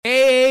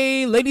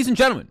ladies and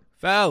gentlemen,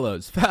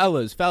 fellas,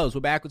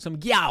 we're back with some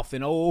golf,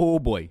 and oh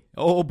boy,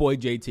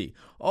 JT.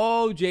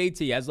 Oh,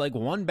 JT has like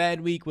one bad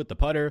week with the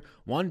putter,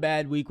 one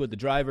bad week with the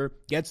driver,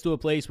 gets to a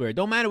place where it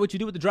don't matter what you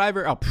do with the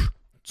driver,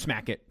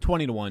 smack it,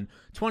 20-1.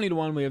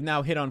 20-1, we have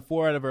now hit on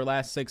 4 out of our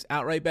last 6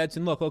 outright bets,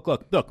 and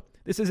look.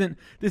 This isn't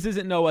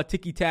no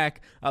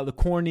ticky-tack, the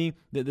corny,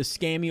 the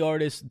scammy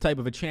artist type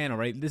of a channel,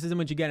 right? This isn't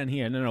what you get in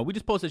here. No. We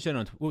just post this shit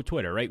on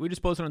Twitter, right? We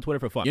just post it on Twitter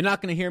for fun. You're not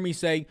going to hear me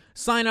say,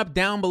 sign up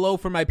down below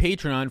for my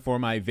Patreon for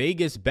my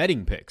Vegas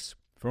betting picks,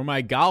 for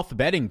my golf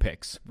betting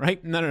picks,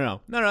 right?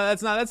 No.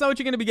 That's not what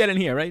you're going to be getting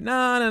here, right?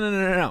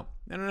 No.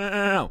 If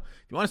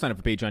you want to sign up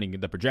for Patreon, you can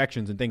get the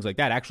projections and things like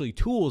that. Actually,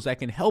 tools that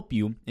can help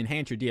you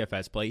enhance your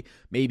DFS play,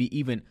 maybe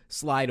even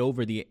slide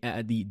over the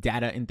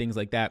data and things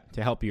like that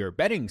to help your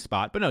betting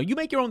spot. But no, you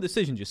make your own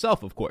decisions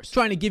yourself, of course.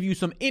 Trying to give you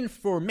some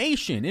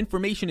information.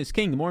 Information is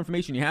king. The more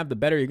information you have, the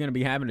better you're going to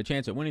be having a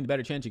chance at winning, the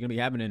better chance you're going to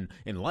be having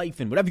in life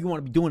and whatever you want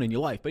to be doing in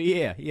your life. But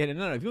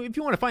no. If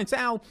you want to find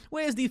Sal,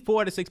 where's these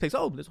 4 out of 6 picks?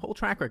 Oh, there's a whole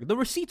track record. The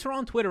receipts are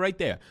on Twitter right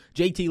there.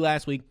 JT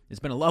last week. It's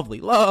been a lovely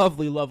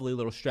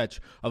little stretch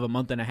of a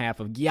month and a half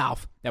of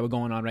golf that we're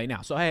going on right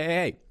now. So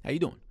hey, how you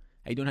doing?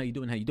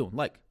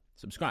 Like,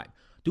 subscribe,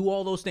 do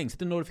all those things. Hit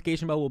the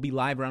notification bell. We'll be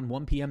live around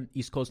 1 p.m.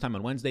 East Coast time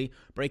on Wednesday,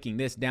 breaking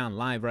this down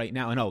live right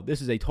now. And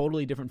this is a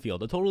totally different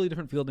field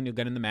than you'll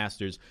get in the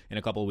Masters in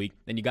a couple of weeks.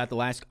 Then you got the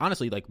last,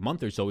 honestly, like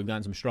month or so, we've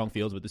gotten some strong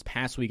fields, but this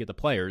past week at the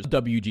Players,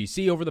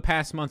 WGC over the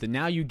past month, and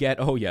now you get,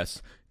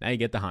 now you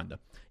get the Honda.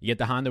 You get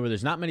the Honda where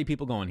there's not many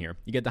people going here.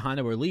 You get the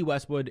Honda where Lee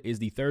Westwood is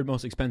the 3rd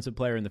most expensive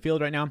player in the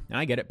field right now. And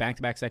I get it.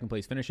 Back-to-back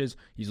second-place finishes.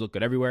 He's looked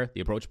good everywhere. The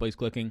approach play's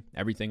clicking.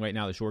 Everything right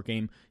now, the short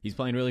game, he's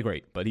playing really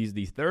great. But he's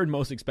the 3rd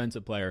most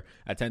expensive player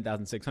at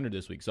 $10,600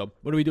 this week. So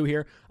what do we do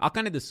here? I'll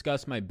kind of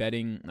discuss my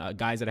betting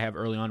guys that I have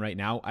early on right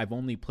now. I've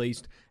only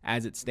placed,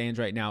 as it stands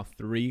right now,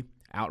 3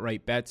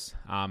 outright bets.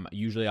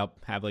 Usually I'll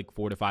have like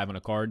 4 to 5 on a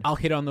card. I'll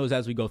hit on those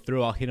as we go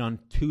through. I'll hit on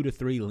 2 to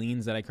 3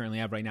 leans that I currently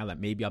have right now that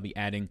maybe I'll be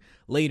adding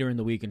later in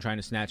the week and trying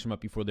to snatch them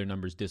up before their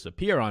numbers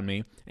disappear on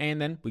me. And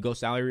then we go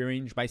salary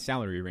range by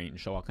salary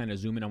range. So I'll kind of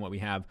zoom in on what we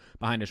have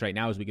behind us right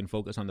now as we can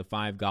focus on the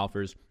 5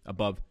 golfers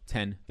above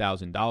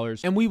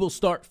 $10,000. And we will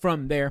start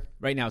from there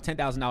right now,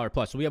 $10,000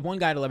 plus. So we have one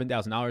guy at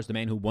 $11,000, the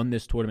man who won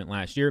this tournament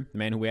last year, the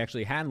man who we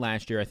actually had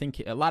last year. I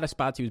think a lot of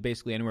spots he was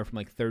basically anywhere from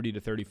like 30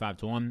 to 35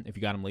 to 1. If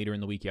you got him later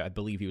in the week, I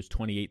believe he was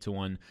 28 to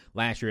 1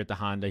 last year at the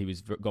Honda. He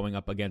was going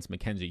up against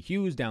Mackenzie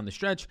Hughes down the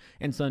stretch,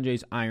 and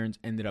Sanjay's irons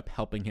ended up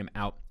helping him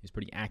out. He's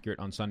pretty accurate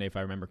on Sunday, if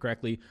I remember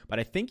correctly. But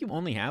I think you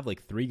only have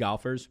like 3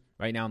 golfers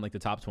right now in like the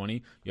top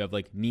 20. You have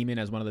like Neiman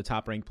as one of the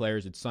top ranked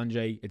players. It's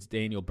Sanjay, it's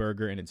Daniel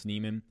Berger, and it's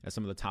Neiman as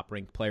some of the top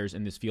ranked players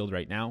in this field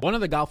right now. One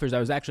of the golfers I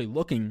was actually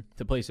looking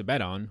to place a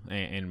bet on,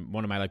 and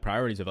one of my like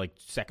priorities of like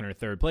 2nd or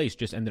 3rd place,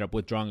 just ended up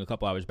withdrawing a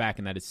couple hours back,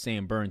 and that is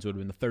Sam Burns. It would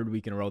have been the 3rd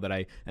week in a row that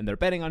I ended up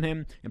betting on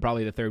him, and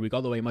probably the 3rd week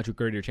all the way, much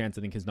greater chance.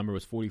 I think his number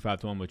was 45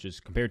 to 1, which is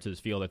compared to this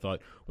field I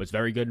thought was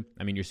very good.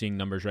 I mean, you're seeing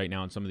numbers right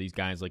now on some of these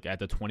guys like at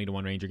the 20 to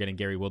 1 range. You're getting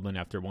Gary Woodland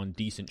after one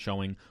decent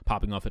showing,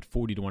 popping off at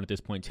 40 to 1 at this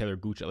point. Taylor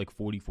Gooch at like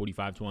 40,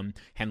 45 to 1.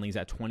 Henley's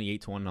at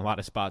 28 to 1 in a lot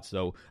of spots,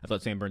 so I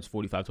thought Sam Burns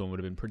 45 to 1 would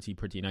have been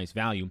pretty nice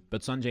value.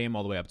 But Sanjay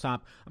all the way up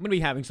top, I'm going to be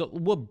having, so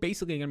we're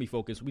basically going to be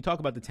focused. We talk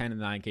about the 10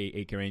 and the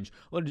 9K, 8K range,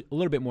 a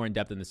little bit more in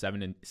depth in the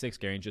 7 and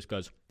 6K range just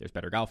because there's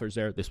better golfers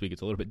there. This week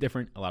it's a little bit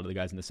different. A lot of the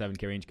guys in the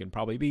 7K range can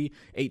probably be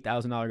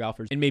 $8,000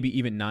 golfers and maybe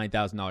even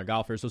 $9,000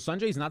 golfers. So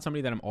Sanjay's not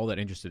somebody that I'm all that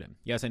interested in.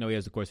 Yes, I know he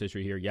has the course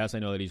history here. Yes, I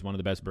know that he's one of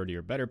the best birdie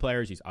or better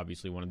players. He's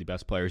obviously one of the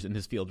best players in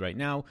this field right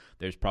now.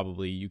 There's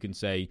probably, you can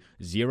say,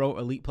 0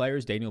 elite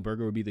players. Daniel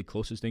Berger would be the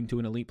closest thing to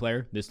an elite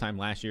player. This time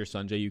last year,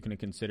 Sanjay, you can have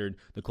considered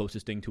the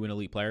closest thing to an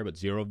elite player, but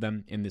 0 of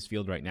them in this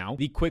field right now.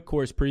 The quick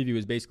course preview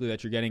is basically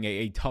that you're getting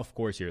a tough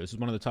course here. This is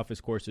one of the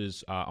toughest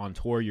courses on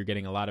tour. You're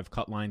getting a lot of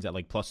cut lines at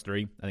like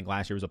 +3. I think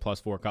last year was a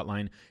 +4 cut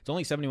line. It's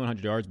only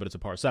 7,100 yards, but it's a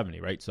par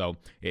 70, right? So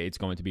it's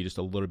going to be just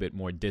a little bit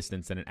more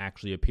distance than it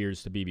actually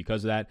appears to be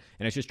because of that.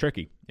 And it's just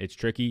tricky. It's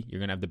tricky. You're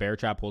going to have the bear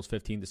trap holes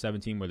 15 to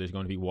 17 where there's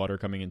going to be water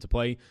coming into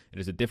play. It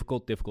is a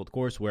difficult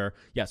course where,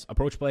 yes,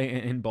 approach play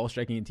and ball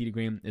striking and tee to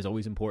green is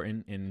always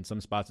important. And in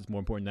some spots, it's more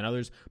important than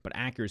others, but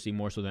accuracy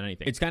more so than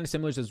anything. It's kind of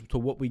similar to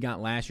what we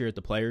got last year at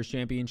the Players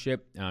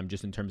Championship,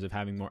 just in terms of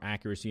having more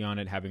accuracy on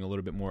it, having a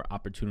little bit more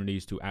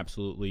opportunities to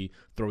absolutely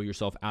throw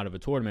yourself out of a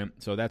tournament.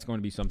 So that's going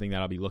to be something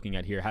that I'll be looking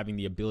at here, having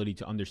the ability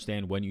to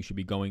understand when you should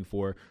be going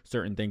for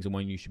certain things and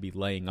when you should be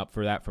laying up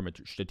for that from a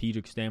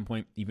strategic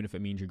standpoint, even if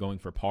it means you're going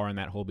for par on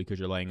that hole because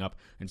you're laying up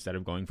instead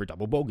of going for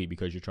double bogey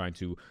because you're trying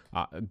to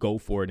go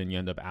for it and you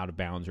end up out of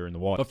bounds or in the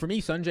water. But for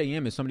me, Sanjay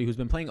Im is somebody who's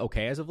been playing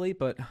okay as of late,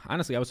 but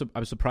honestly, I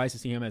was surprised to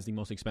see him as the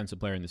most expensive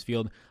player in this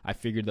field. I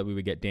figured that we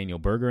would get Daniel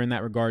Berger in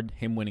that regard.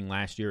 Him winning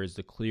last year is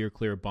the clear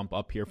bump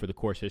up here for the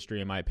course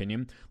history, in my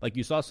opinion. Like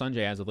you saw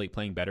Sanjay as of late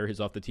playing better. His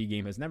off the tee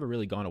game has never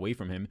really gone away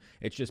from him.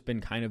 It's just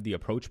been kind of the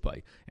approach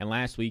play. And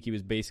last week, he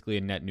was basically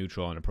a net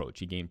neutral on approach.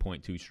 He gained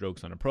 0.2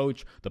 strokes on approach.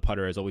 approach. The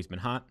putter has always been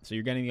hot, so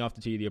you're getting the off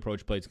the tee. The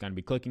approach play is going to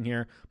be clicking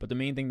here. But the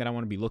main thing that I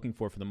want to be looking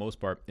for the most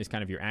part is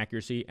kind of your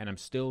accuracy, and I'm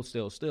still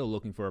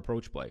looking for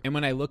approach play. And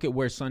when I look at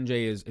where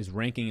Sanjay is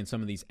ranking in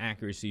some of these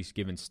accuracies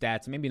given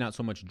stats, maybe not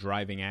so much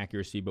driving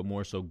accuracy, but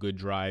more so good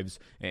drives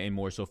and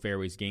more so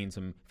fairways gained,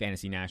 some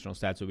fantasy national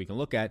stats that we can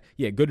look at.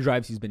 Yeah, good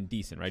drives, he's been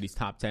decent, right? He's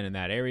top 10 in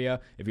that area.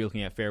 If you're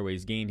looking at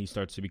fairways gained, he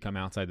starts to become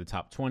outside the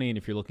top 20. And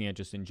if you're looking at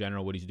just in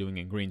general what he's doing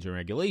in greens and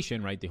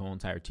regulation, right, the whole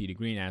entire tee to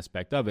green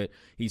aspect of it,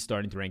 he's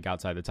starting to rank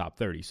outside the top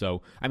 30.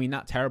 So, I mean,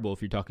 not terrible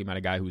if you're talking about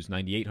a guy who's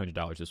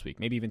 $9,800 this week,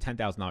 maybe even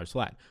 $10,000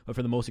 flat. But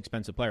for the most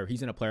expensive player,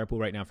 he's in a player pool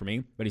right now for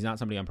me, but he's not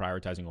somebody I'm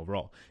prioritizing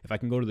overall. If I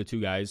can go to the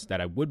two guys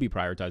that I would be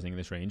prioritizing in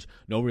this range,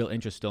 no real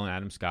interest still in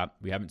Adam Scott.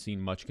 We haven't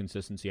seen much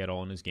consistency at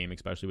all in his game,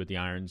 especially with the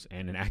irons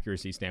and an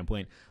accuracy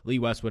standpoint. Lee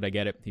Westwood, I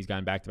get it. He's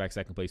gotten back-to-back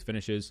second place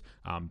finishes.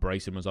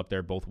 Bryson was up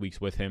there both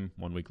weeks with him,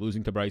 1 week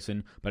losing to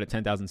Bryson, but at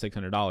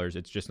 $10,600,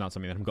 it's just not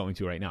something that I'm going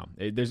to right now.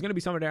 There's going to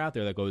be somebody out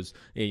there that goes,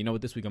 hey, you know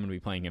what, this week I'm going to be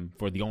playing him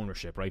for the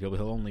ownership, right?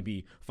 He'll only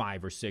be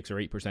 5 or 6 or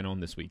 8%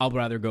 owned this week. I'll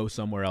rather go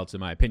somewhere else in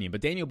my opinion.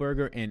 But Daniel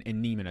Berger and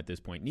Niemann at this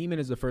point. Niemann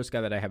is the first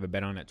guy that I have a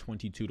bet on at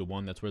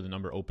 22-1. That's where the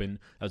number opened.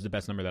 That was the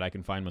best number that I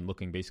can find when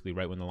looking basically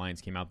right when the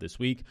lines came out this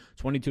week.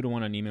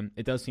 22-1 on Niemann.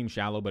 It does seem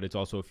shallow, but it's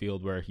also a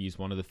field where he's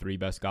one of the 3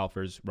 best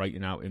golfers right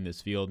now in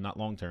this field. Not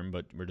long term,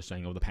 but we're just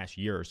saying over the past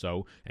year or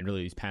so, and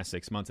really these past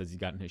 6 months as he's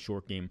gotten his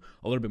short game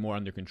a little bit more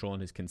under control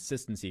and his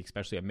consistency,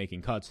 especially at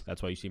making cuts.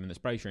 That's why you see him in this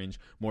price range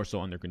more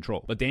so under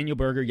control. But Daniel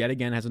Berger yet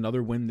again has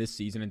another win this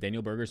season, and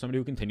Daniel Berger is somebody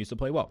who continues to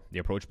play well. The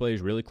approach play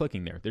is really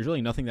clicking there. There's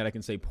really nothing that I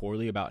can say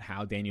poorly about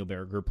how Daniel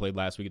Berger played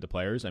last week at the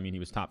Players. I mean, he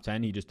was top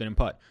 10. He just didn't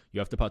putt. You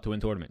have to putt to win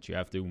tournaments. You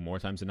have to, more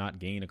times than not,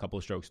 gain a couple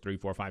of strokes, 3,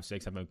 4, 5,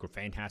 6, have a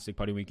fantastic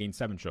putting week, gain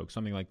 7 strokes,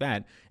 something like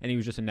that, and he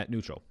was just a net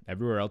neutral.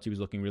 Everywhere else, he was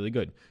looking really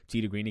good.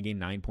 Tee to green, he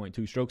gained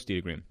 9.2 strokes tee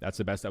to green. That's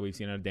the best that we've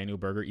seen out of Daniel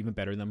Berger, even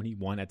better than when he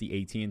won at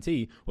the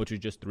AT&T, which was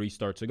just 3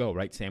 starts ago,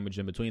 right? Sandwiched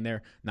in between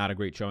there. Not a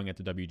great showing at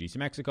the WGC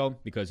Mexico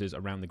because his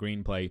around the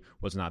green play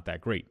was not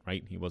that great,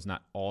 right? He was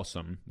not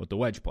awesome with the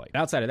wedge play.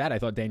 But outside of that, I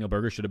thought Daniel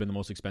Berger should have been the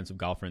most expensive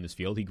golfer in this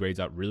field. He grades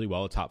out really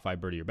well, a top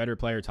 5 birdie or better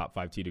player, top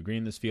 5 tee to green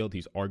in this field.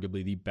 He's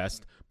arguably the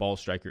best ball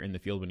striker in the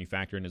field when you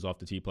factor in his off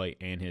the tee play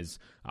and his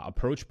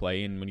approach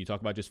play. And when you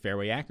talk about just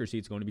fairway accuracy,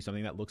 it's going to be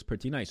something that looks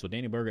pretty nice. So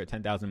Daniel Berger at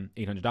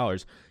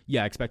 $10,800,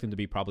 yeah, I expect him to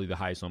be probably the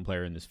highest owned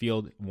player in this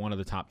field, one of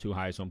the top 2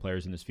 highest owned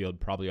players in this field,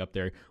 probably up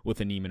there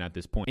with a Niemann at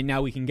this point. And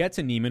now we can get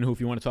to Niemann, who, if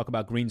you want to talk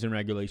about greens and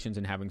regulations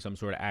and having some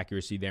sort of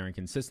accuracy there and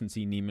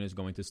consistency, Niemann is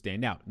going to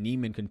stand out.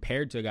 Niemann,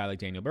 compared to a guy like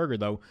Daniel Berger,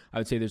 though, I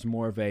would say there's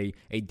more of a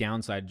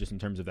downside just in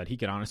terms of that he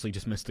could honestly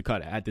just miss the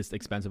cut at this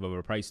expensive of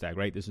a price tag,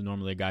 right? This is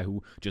normally a guy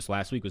who just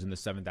last week was in the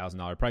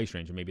 $7,000 price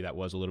range, and maybe that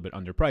was a little bit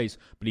underpriced,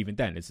 but even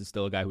then, this is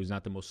still a guy who's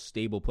not the most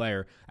stable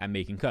player at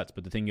making cuts.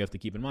 But the thing you have to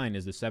keep in mind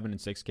is the 7 and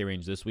 6K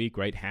range this week,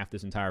 right? Half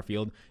this entire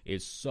field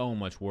is so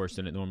much worse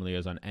than it normally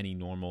is on any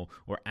normal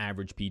or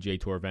average PGA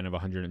Tour event of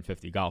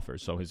 150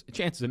 golfers. So his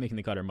chances of making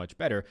the cut are much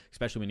better,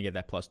 especially when you get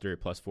that +3 or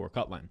 +4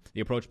 cut line.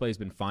 The approach play has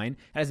been fine.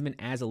 It hasn't been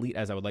as elite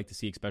as I would like to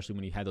see, especially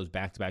when he had those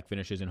back-to-back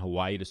finishes in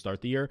Hawaii to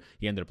start the year.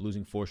 He ended up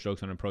losing 4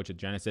 strokes on approach at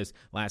Genesis.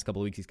 Last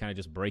couple of weeks, he's kind of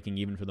just breaking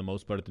even for the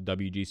most part at the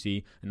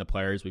WGC and the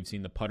Players. We've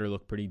seen the putter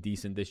look pretty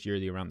decent this year,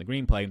 the around the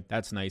green play.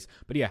 That's nice.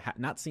 But yeah,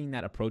 not seeing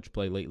that approach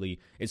play lately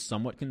is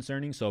somewhat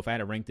concerning. So if I had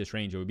to rank this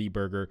range, it would be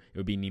Berger, it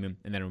would be Niemann,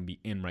 and then it would be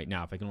in right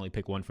now. If I can only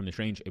pick one from this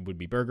range, it would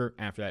be Berger.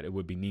 After that, it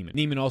would be Niemann.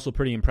 Niemann also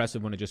pretty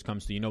impressive when it just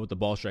comes to, you know what the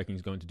ball striking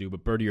is going to do,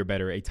 but birdie or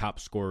better, a top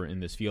scorer in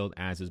this field,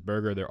 as is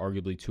Berger. They're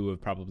arguably 2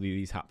 of probably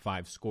these top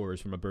 5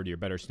 scorers from a birdie or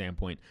better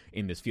standpoint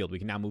in this field. We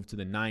can now move to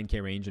the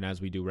 9K range, and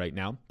as we do right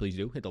now, please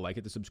do hit the like,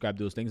 hit the subscribe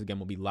to those things. Again,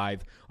 we'll be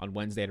live on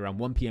Wednesday at around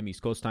 1 p.m.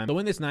 East Coast time. So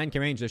in this 9K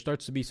range, there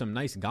starts to be some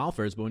nice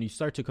golfers, but when you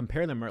start to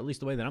compare them, or at least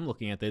the way that I'm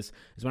looking at this,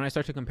 is when I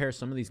start to compare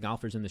some of these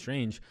golfers in this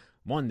range,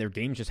 one, their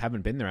games just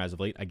haven't been there as of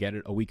late. I get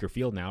it, a weaker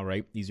field now,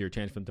 right? Easier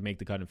chance for them to make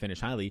the cut and finish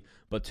highly.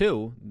 But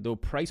 2, the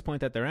price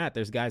point that they're at,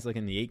 there's guys like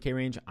in the 8K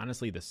range,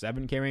 honestly, the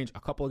 7K range, a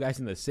couple of guys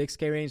in the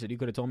 6K range that you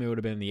could have told me would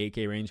have been in the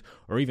 8K range,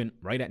 or even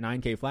right at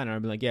 9K flat, and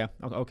I'd be like, yeah,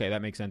 okay,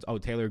 that makes sense. Oh,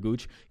 Taylor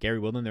Gooch, Gary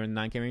Woodland, they're in the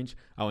 9K range.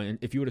 Oh, and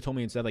if you would have told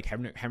me instead like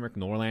Henrik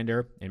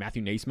Norlander and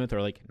Matthew Naismith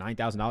are like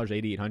 $9,000,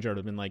 $8,800, I would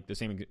have been like the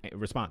same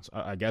response.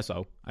 I guess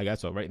so,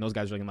 right? And those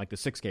guys are in like the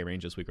 6K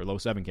range this week, or low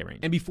 7K range.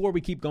 And before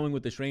we keep going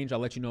with this range, I'll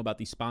let you know about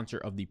the sponsor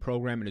of the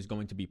program. It is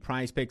going to be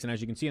Prize Picks, and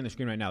as you can see on the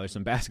screen right now, there's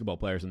some basketball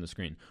players on the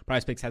screen.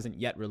 Prize Picks hasn't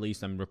yet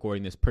released. I'm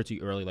recording this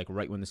pretty early, like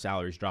right when the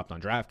salaries dropped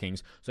on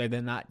DraftKings, so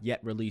they've not yet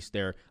released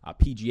their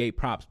PGA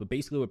props. But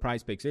basically what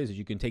Prize Picks is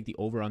you can take the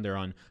over-under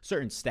on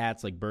certain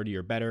stats like birdie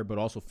or better, but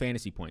also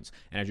fantasy points.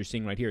 And as you're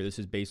seeing right here, this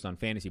is based on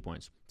fantasy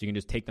points. So you can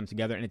just take them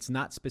together, and it's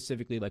not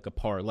specifically like a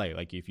parlay,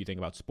 like if you think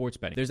about sports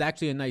betting. There's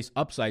actually a nice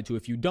upside to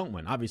if you don't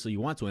win. Obviously,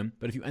 you want to win,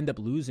 but if you end up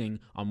losing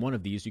on one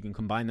of these, you can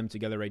combine them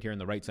together right here on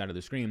the right side of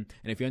the screen.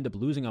 And if you end end up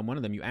losing on one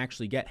of them, you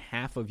actually get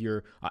half of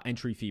your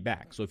entry fee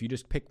back. So if you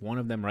just pick one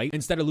of them right,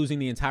 instead of losing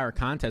the entire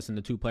contest in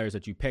the two players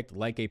that you picked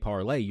like a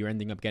parlay, you're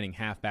ending up getting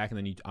half back, and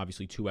then you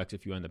obviously 2x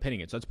if you end up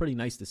hitting it. So that's pretty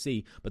nice to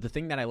see. But the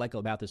thing that I like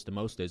about this the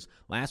most is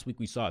last week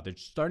we saw it. They're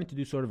starting to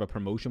do sort of a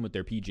promotion with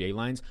their PGA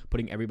lines,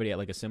 putting everybody at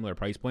like a similar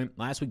price point.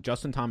 Last week,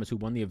 Justin Thomas, who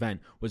won the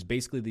event, was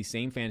basically the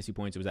same fantasy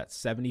points. It was at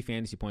 70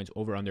 fantasy points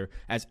over under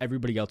as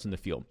everybody else in the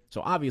field.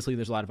 So obviously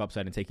there's a lot of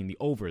upside in taking the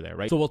over there,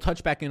 right? So we'll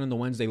touch back in on the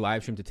Wednesday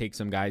live stream to take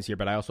some guys here,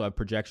 but I also have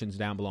projections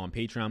down below on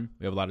Patreon.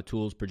 We have a lot of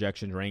tools,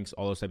 projections, ranks,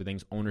 all those type of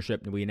things,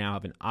 ownership, and we now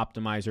have an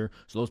optimizer.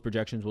 So those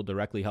projections will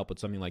directly help with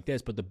something like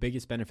this. But the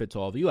biggest benefit to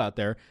all of you out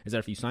there is that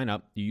if you sign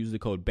up, you use the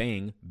code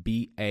BANG,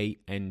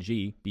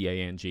 B-A-N-G,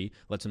 B-A-N-G,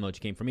 lets them know that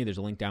you came from me. There's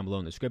a link down below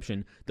in the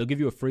description. They'll give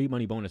you a free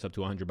money bonus up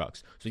to $100.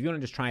 So if you want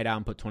to just try it out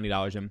and put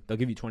 $20 in, they'll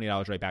give you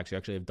 $20 right back. So you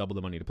actually have double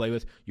the money to play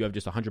with. You have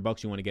just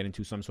 $100 you want to get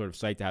into some sort of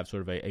site to have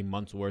sort of a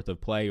month's worth of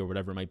play or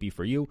whatever it might be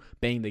for you.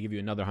 Bang, they give you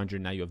another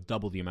 100. Now you have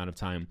double the amount of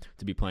time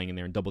to be playing in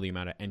there and double the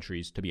amount of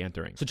entries to be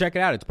entering. So check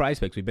it out. It's Prize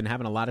Picks. We've been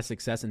having a lot of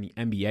success in the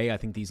NBA. I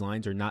think these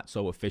lines are not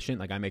so efficient.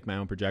 Like I make my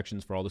own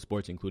projections for all the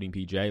sports, including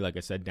PGA, like I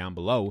said down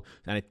below.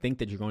 And I think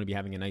that you're going to be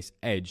having a nice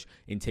edge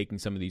in taking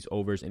some of these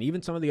overs and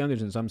even some of the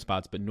unders in some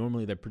spots, but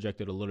normally they're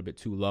projected a little bit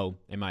too low,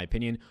 in my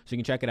opinion. So you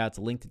can check it out. It's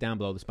linked down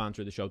below, the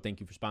sponsor of the show. Thank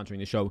you for sponsoring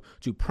the show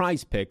to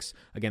Prize Picks.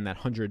 Again, that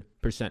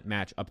 100%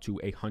 match up to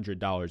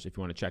 $100 if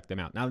you want to check them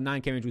out. Now, the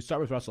 9K range, we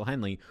start with Russell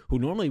Henley, who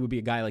normally would be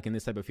a guy like in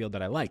this type of field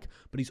that I like,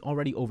 but he's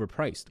already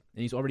overpriced.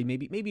 And he's already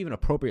maybe even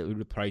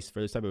appropriately priced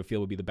for this type of a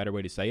field would be the better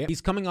way to say it.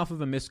 He's coming off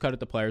of a missed cut at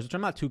the Players, which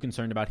I'm not too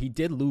concerned about. He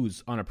did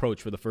lose on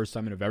approach for the first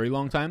time in a very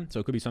long time, so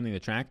it could be something to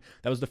track.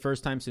 That was the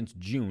first time since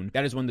June.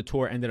 That is when the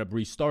tour ended up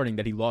restarting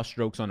that he lost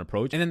strokes on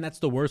approach. And then that's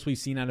the worst we've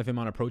seen out of him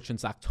on approach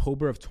since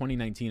October of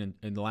 2019.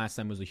 And the last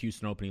time was the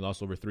Houston Open. He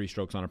lost over 3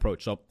 strokes on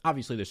approach. So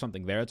obviously there's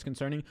something there that's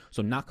concerning.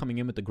 So not coming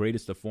in with the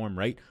greatest of form,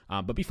 right?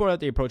 But before that,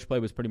 the approach play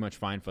was pretty much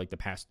fine for like the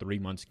past 3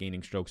 months,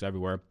 gaining strokes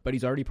everywhere. But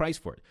he's already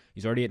priced for it.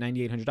 He's already at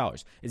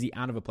 $9,800. Is he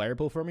out of a player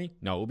pool for me?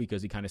 No,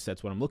 because he kind of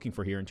sets what I'm looking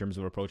for here in terms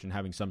of approach and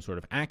having some sort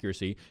of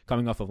accuracy.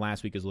 Coming off of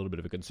last week is a little bit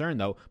of a concern,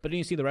 though. But then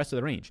you see the rest of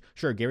the range.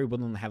 Sure, Gary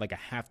Woodland had like a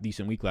half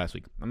decent week last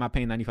week. I'm not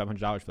paying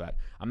 $9,500 for that.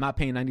 I'm not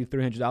paying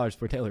 $9,300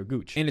 for Taylor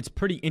Gooch. And it's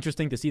pretty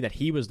interesting to see that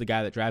he was the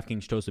guy that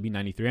DraftKings chose to be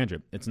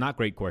 $9,300. It's not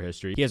great core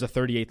history. He has a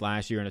 38th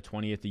last year and a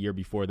 20th the year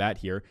before that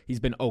here. He's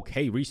been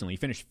okay recently. He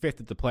finished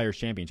 5th at the Players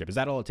Championship. Is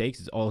that all it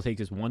takes? All it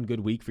takes is one good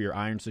week for your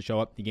irons to show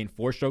up. He gained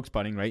 4 strokes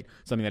putting, right?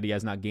 Something that he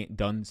has not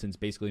done since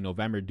basically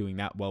November, doing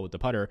that well with the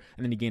putter.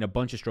 And then he gained a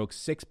bunch of strokes,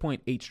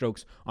 6.8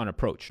 strokes on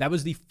approach. That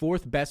was the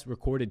 4th best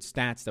recorded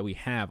stats that we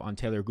have on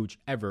Taylor Gooch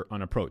ever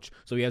on approach.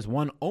 So he has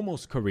one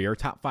almost career,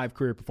 top 5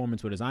 career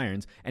performance with his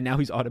irons, and now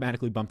he's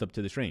automatically bumped up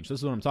to this range. So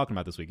this is what I'm talking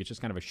about this week. It's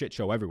just kind of a shit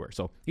show everywhere.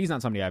 So he's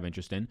not somebody I have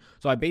interest in.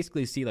 So I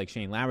basically see like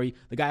Shane Lowry,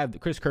 the guy of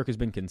Chris Kirk has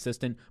been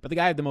consistent, but the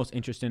guy I have the most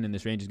interest in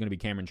this range is going to be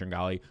Cameron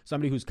Tringali,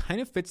 somebody who's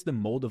kind of fits the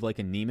mold of like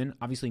a Neiman.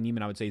 Obviously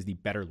Neiman I would say is the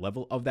better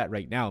level of that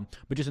right now,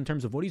 but just in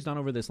terms of what he's done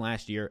over this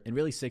last year and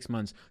really 6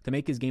 months to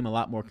make his game a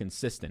lot more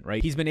consistent,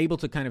 right? He's been able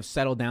to kind of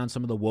settle down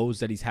some of the woes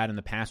that he's had in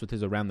the past with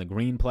his around the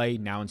green play.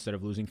 Now instead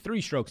of losing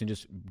 3 strokes and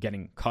just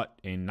getting cut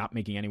and not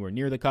making anywhere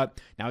near the cut,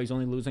 now he's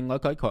only losing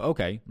like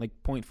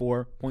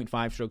 0.4,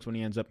 0.5 strokes when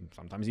he ends up.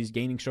 Sometimes he's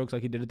gaining strokes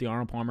like he did at the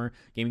Arnold Palmer,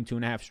 gaining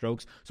 2.5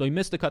 strokes. So he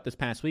missed the cut this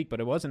past week, but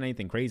it wasn't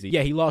anything crazy.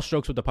 Yeah, he lost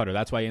strokes with the putter.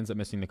 That's why he ends up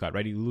missing the cut,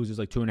 right? He loses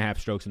like 2.5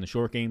 strokes in the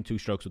short game, 2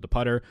 strokes with the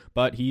putter,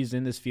 but he's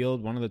in this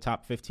field, one of the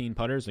top 15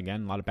 putters.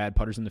 Again, a lot of bad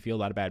putters in the field,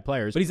 a lot of bad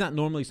players, but he's not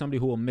normally somebody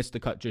who will miss the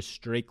cut just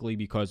strictly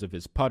because of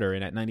his putter.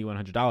 And at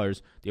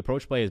 $9,100, the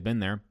approach play has been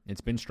there.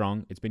 It's been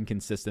strong. It's been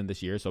consistent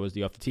this year. So is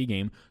the off the tee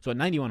game. So at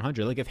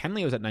 $9,100, like if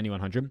Henley was at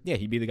 $9,100, yeah,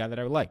 he'd be the guy that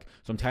I would like.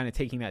 So I'm kind of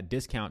taking that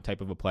discount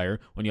type of a player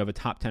when you have a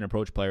top 10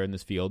 approach player in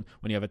this field,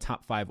 when you have a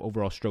top 5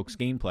 overall strokes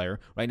gained player.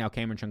 Right now,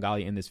 Cameron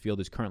Tringali in this field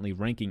is currently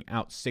ranking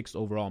out 6th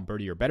overall in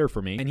birdie or better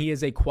for me. And he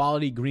is a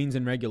quality greens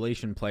and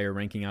regulation player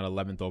ranking out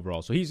 11th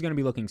overall. So he's going to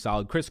be looking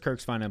solid. Chris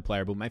Kirk's fine on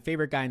player, but my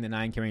favorite guy in the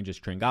 9K range is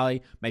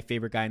Tringali. My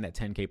favorite guy in that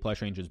 10K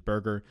plus range is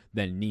Berger,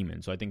 then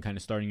Neiman. So I think kind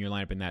of starting your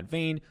lineup in that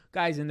vein,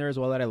 guys in there as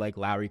well that I like,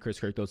 Lowry, Chris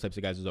Kirk, those types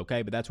of guys is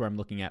okay, but that's where I'm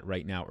looking at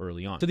right now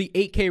early on. So the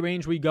 8K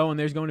range we go, and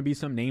there's going to be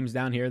some names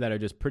down here that are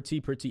just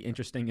pretty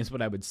interesting is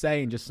what I would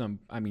say, and just some,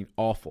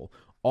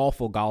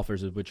 awful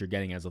golfers is what you're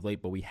getting as of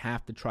late, but we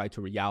have to try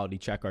to reality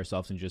check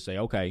ourselves and just say,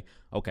 okay,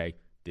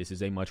 this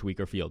is a much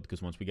weaker field,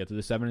 because once we get to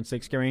the 7 and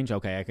 6K range,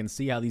 okay, I can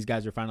see how these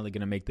guys are finally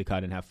going to make the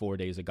cut and have 4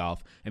 days of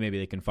golf, and maybe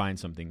they can find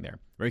something there.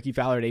 Ricky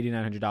Fowler at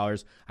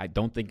 $8,900, I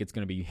don't think it's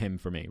going to be him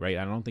for me, right?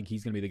 I don't think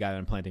he's going to be the guy that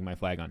I'm planting my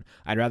flag on.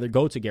 I'd rather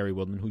go to Gary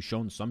Woodland, who's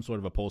shown some sort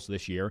of a pulse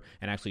this year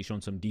and actually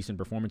shown some decent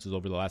performances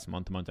over the last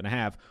month and a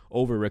half,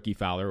 over Ricky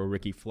Fowler, or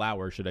Ricky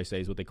Flower, should I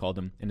say, is what they called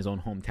him in his own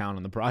hometown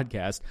on the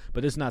broadcast,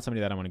 but this is not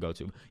somebody that I want to go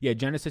to. Yeah,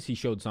 Genesis, he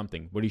showed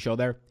something. What did he show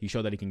there? He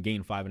showed that he can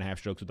gain 5.5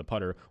 strokes with the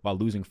putter while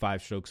losing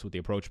 5 strokes with the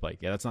approach approach play.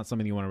 Yeah, that's not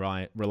something you want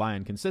to rely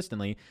on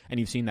consistently, and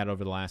you've seen that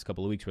over the last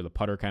couple of weeks where the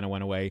putter kind of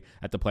went away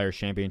at the Players'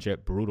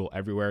 Championship, brutal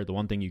everywhere. The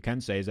one thing you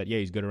can say is that, yeah,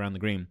 he's good around the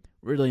green.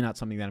 Really not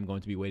something that I'm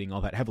going to be weighting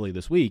all that heavily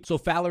this week. So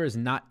Fowler is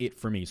not it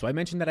for me. So I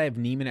mentioned that I have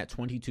Neiman at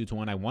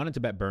 22-1. I wanted to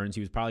bet Burns.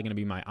 He was probably going to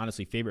be my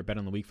honestly favorite bet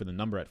on the week for the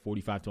number at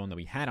 45-1 that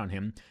we had on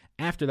him.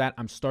 After that,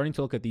 I'm starting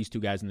to look at these two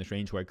guys in this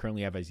range who I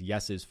currently have as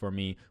yeses for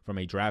me from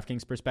a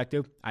DraftKings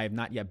perspective. I have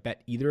not yet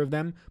bet either of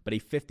them, but a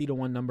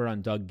 50-1 number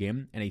on Doug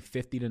Gim and a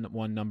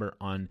 50-1 number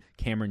on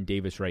Cameron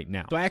Davis right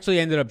now. So I actually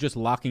ended up just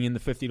locking in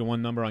the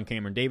 50-1 number on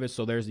Cameron Davis.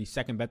 So there's the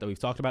second bet that we've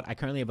talked about. I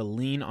currently have a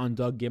lean on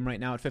Doug Gim right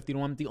now at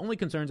 50-1. The only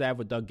concerns I have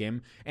with Doug Gim,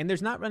 and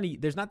there's not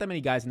that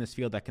many guys in this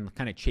field that can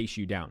kind of chase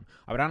you down.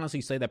 I would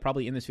honestly say that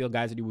probably in this field,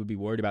 guys that you would be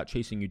worried about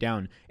chasing you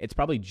down, it's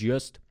probably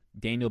just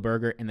Daniel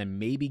Berger, and then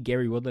maybe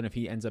Gary Woodland if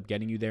he ends up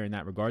getting you there in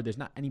that regard. There's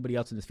not anybody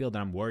else in this field that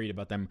I'm worried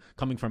about them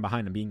coming from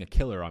behind and being a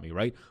killer on me,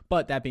 right?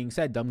 But that being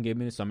said, Doug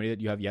Gim is somebody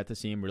that you have yet to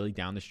see him really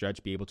down the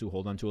stretch be able to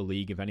hold on to a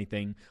league, if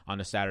anything, on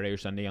a Saturday or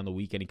Sunday on the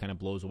weekend. He kind of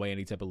blows away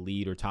any type of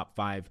lead or top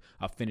five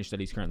finish that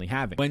he's currently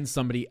having when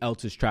somebody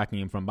else is tracking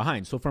him from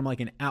behind. So from like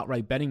an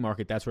outright betting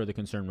market, that's where the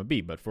concern would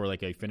be. But for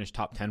like a finished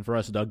top 10 for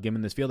us, Doug Gim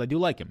in this field, I do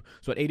like him.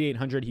 So at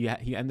 8,800,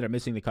 he ended up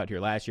missing the cut here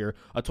last year.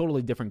 A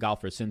totally different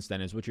golfer since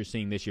then is what you're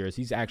seeing this year, is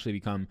he's actually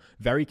become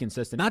very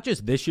consistent. Not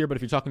just this year, but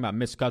if you're talking about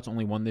missed cuts,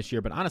 only one this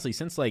year. But honestly,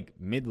 since like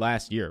mid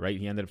last year, right?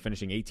 He ended up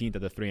finishing 18th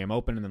at the 3M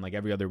Open, and then like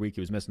every other week he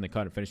was missing the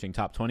cut and finishing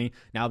top 20.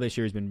 Now this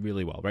year he's been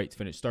really well, right?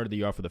 Started the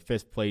year off with a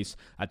 5th place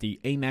at the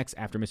Amex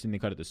after missing the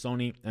cut at the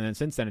Sony, and then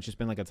since then it's just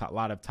been like a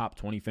lot of top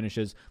 20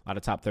 finishes, a lot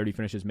of top 30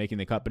 finishes making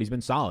the cut. But he's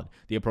been solid.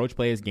 The approach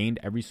play has gained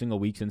every single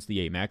week since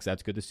the Amex.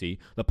 That's good to see.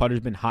 The putter's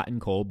been hot and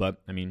cold, but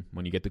I mean,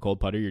 when you get the cold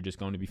putter, you're just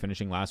going to be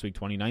finishing last week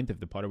 29th. If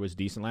the putter was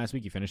decent last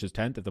week, he finishes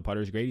 10th. If the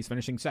putter is great, he's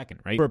finishing 2nd,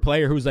 right? For a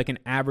player who's like an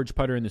average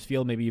putter in this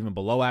field, maybe even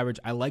below average,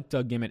 I like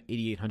Doug Gim at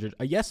 8,800.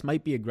 A yes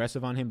might be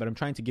aggressive on him, but I'm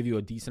trying to give you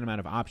a decent amount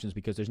of options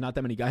because there's not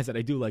that many guys that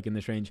I do like in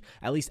this range,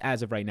 at least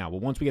as of right now.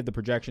 But once we get the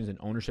projections and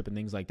ownership and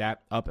things like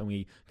that up and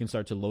we can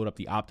start to load up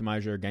the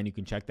optimizer, again, you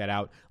can check that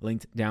out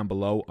linked down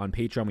below on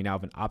Patreon. We now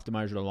have an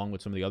optimizer along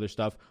with some of the other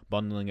stuff,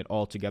 bundling it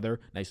all together.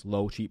 Nice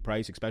low, cheap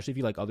price, especially if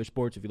you like other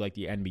sports, if you like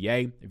the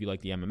NBA, if you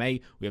like the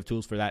MMA, we have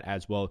tools for that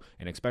as well,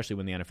 and especially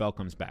when the NFL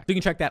comes back. So you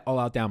can check that all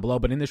out down below,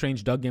 but in this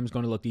range, Doug Gim's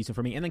going to look decent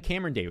for me. And then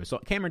Cameron Davis. So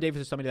Cameron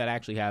Davis is somebody that I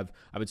actually have,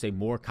 I would say,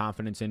 more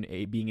confidence in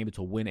being able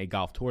to win a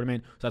golf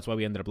tournament. So that's why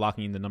we ended up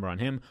locking in the number on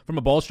him. From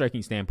a ball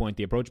striking standpoint,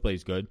 the approach play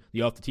is good.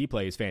 The off the tee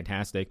play is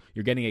fantastic.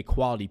 You're getting a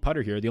quality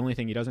putter here. The only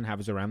thing he doesn't have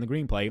is around the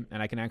green play,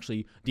 and I can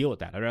actually deal with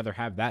that. I'd rather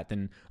have that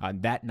than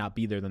that not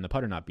be there than the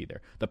putter not be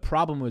there. The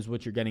problem was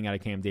what you're getting out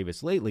of Cam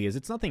Davis lately is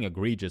it's nothing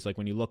egregious. Like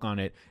when you look on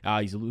it,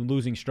 he's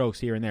losing strokes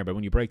here and there, but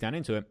when you break down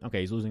into it,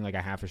 okay, he's losing like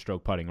a half a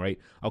stroke putting, right?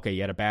 Okay, he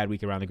had a bad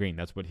week around the green.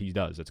 That's what he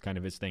does. That's kind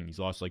of his thing. He's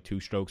lost like 2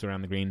 strokes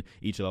around the green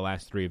each of the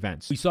last 3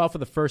 events. We saw for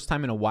the first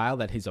time in a while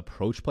that his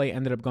approach play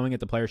ended up going at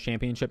the Players'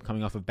 Championship,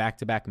 coming off of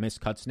back-to-back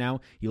missed cuts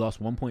now. He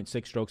lost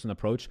 1.6 strokes on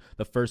approach,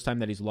 the first time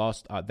that he's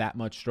lost that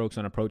much strokes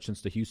on approach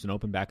since the Houston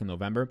Open back in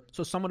November.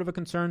 So somewhat of a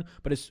concern,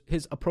 but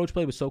his approach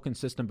play was so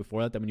consistent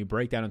before that when you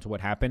break down into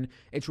what happened,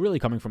 it's really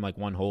coming from like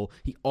one hole.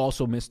 He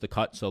also missed the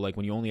cut, so like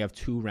when you only have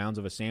 2 rounds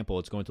of a sample,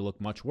 it's going to look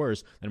much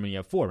worse than when you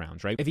have 4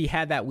 rounds, right? If he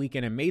had that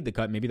weekend and made the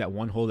cut, maybe that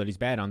one hole that he's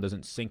bad on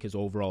doesn't sink his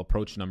overall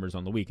approach numbers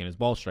on the week and his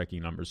ball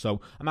striking numbers.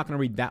 So I'm not going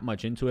to read that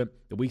much into it.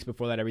 The weeks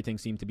before that, everything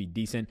seemed to be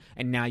decent,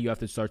 and now you have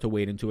to start to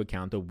wait into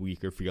account the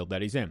weaker field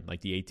that he's in,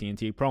 like the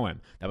AT&T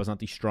Pro-Am. That was not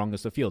the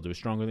strongest of fields. It was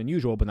stronger than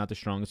usual, but not the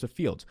strongest of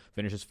fields.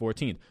 Finishes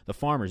 14th. The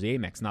Farmers, the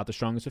Amex, not the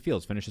strongest of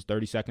fields. Finishes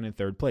 32nd and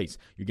 3rd place.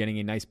 You're getting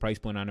a nice price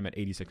point on him at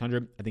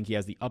 8,600. I think he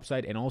has the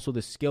upside and also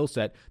the skill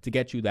set to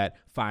get you that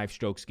 5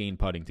 strokes gain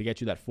putting, to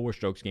get you that 4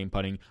 strokes gain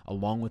putting,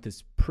 along with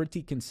his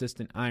pretty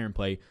consistent iron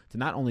play to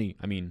not only,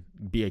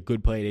 be a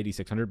good play at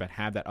 8,600, but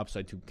have that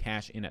upside to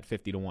cash in at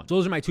 50-1. So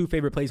those are my 2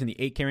 favorite plays in the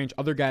 8K range.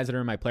 Other guys that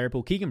are in my player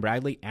pool, Keegan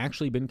Bradley,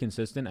 actually been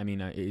consistent.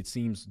 It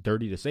seems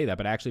dirty to say that,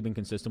 but actually been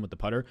consistent with the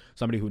putter.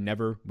 Somebody who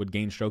never would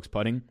gain strokes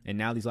putting, and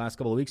now these last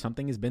couple of weeks,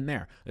 something has been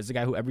there. This is a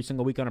guy who every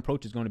single week on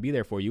approach is going to be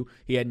there for you.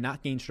 He had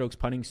not gained strokes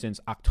putting since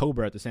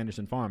October at the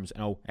Sanderson Farms.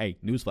 And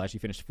newsflash, he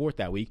finished 4th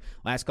that week.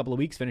 Last couple of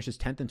weeks, finishes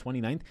 10th and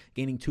 29th,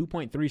 gaining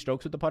 2.3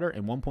 strokes with the putter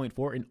and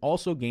 1.4, and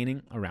also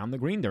gaining around the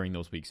green during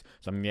those weeks.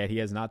 Something that he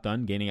has not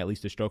done, gaining at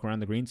least a stroke around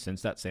the green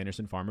since that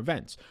Sanderson Farm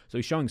event. So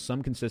he's showing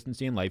some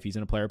consistency in life. He's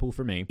in a player pool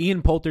for me.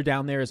 Ian Poulter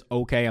down there is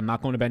okay. I'm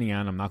not going to Benny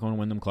Ann. I'm not going to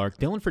Wyndham Clark.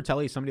 Dylan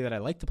Fratelli is somebody that I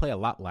like to play a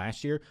lot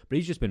last year, but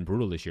he's just been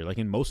brutal this year. Like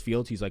in most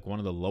fields, he's like one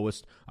of the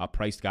lowest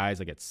priced guys,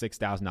 like at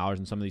 $6,000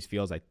 in some of these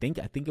fields. I think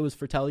it was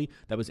Fratelli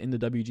that was in the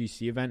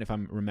WGC event, if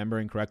I'm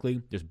remembering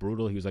correctly. Just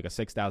brutal. He was like a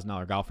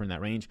 $6,000 golfer in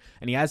that range,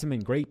 and he hasn't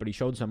been great, but he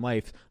showed some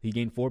life. He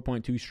gained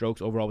 4.2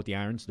 strokes overall with the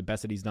irons, the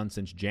best that he's done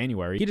since January.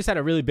 January. He just had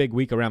a really big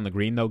week around the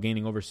green, though,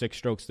 gaining over 6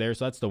 strokes there,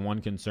 so that's the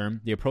one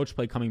concern. The approach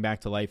play coming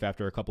back to life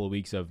after a couple of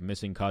weeks of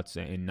missing cuts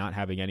and not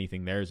having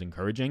anything there is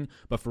encouraging,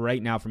 but for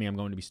right now, for me, I'm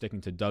going to be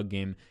sticking to Doug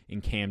Gim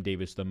and Cam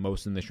Davis the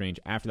most in this range.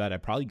 After that,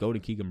 I'd probably go to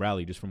Keegan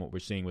Bradley just from what we're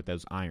seeing with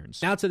those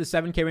irons. Now to the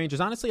 7K range,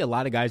 there's honestly a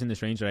lot of guys in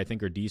this range that I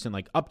think are decent.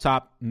 Like up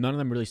top, none of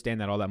them really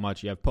stand out all that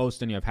much. You have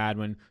Poston, you have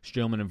Hadwin,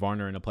 Streelman, and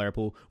Varner in a player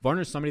pool.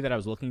 Varner's somebody that I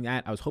was looking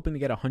at. I was hoping to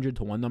get a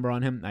 100-1 number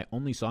on him. I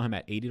only saw him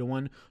at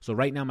 80-1. So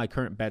right now, my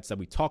current bets that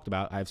we talked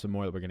about, I have some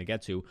more that we're going to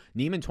get to.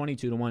 Neiman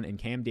 22-1 and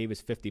Cam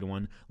Davis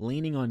 50-1.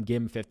 Leaning on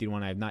Gim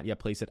 50-1. I have not yet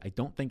placed it. I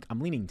don't think I'm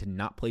leaning to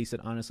not place it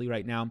honestly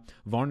right now.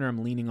 Varner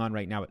I'm leaning on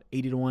right now at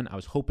 80-1. I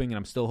was hoping, and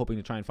I'm still hoping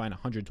to try and find a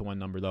 100-1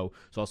 number though.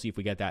 So I'll see if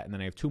we get that. And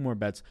then I have 2 more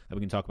bets that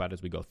we can talk about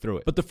as we go through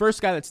it. But the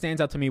first guy that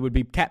stands out to me would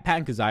be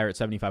Patton Kizzire at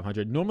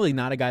 7,500. Normally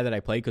not a guy that I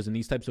play because in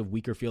these types of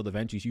weaker field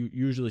events, you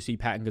usually see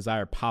Patton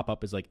Kizzire pop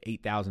up as like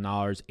 $8,000,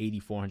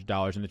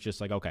 $8,400, and it's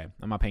just like, okay,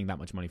 I'm not paying that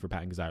much money for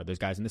Patton Kizzire. There's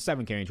guys in the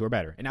 7K range who are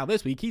better. And now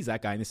this week, he's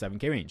that guy in the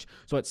 7K range.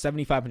 So at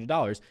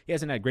 $7,500, he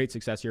hasn't had great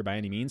success here by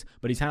any means,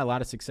 but he's had a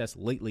lot of success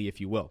lately, if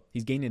you will.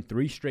 He's gained in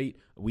 3 straight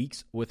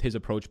weeks with his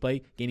approach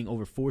play, gaining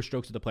over 4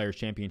 strokes at the Players'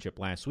 Championship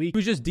last week. He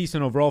was just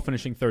decent overall,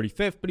 finishing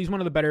 35th, but he's one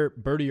of the better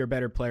birdie or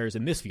better players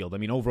in this field. I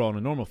mean, overall in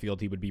a normal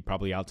field, he would be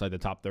probably outside the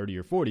top 30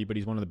 or 40, but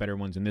he's one of the better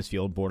ones in this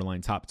field,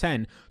 borderline top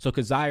 10. So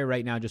Kizzire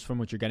right now, just from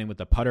what you're getting with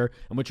the putter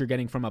and what you're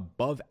getting from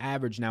above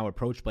average now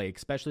approach play,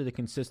 especially the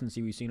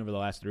consistency we've seen over the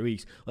last 3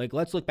 weeks. Like,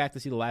 let's look back to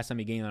see the last time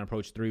he gained on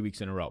approach 3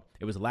 weeks in a row.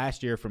 It was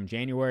last year from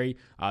January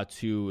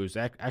it was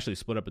actually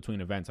split up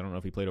between events. I don't know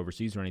if he played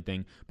overseas or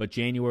anything, but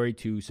January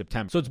to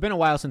September. So it's been a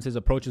while since his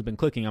approach has been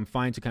clicking. I'm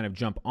fine to kind of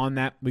jump on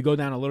that. We go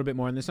down a little bit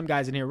more, and there's some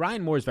guys in here.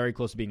 Ryan Moore is very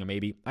close to being a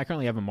maybe. I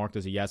currently have him marked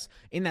as a yes.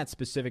 In that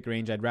specific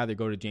range, I'd rather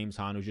go to James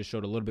Hahn, who just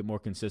showed a little bit more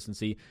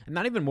consistency, and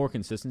not even more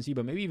consistency,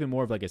 but maybe even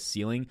more of like a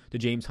ceiling to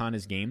James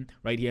Hahn's game,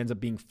 right? He ends up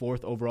being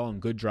 4th overall in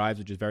good drives,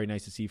 which is very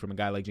nice to see from a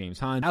guy like James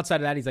Hahn. Outside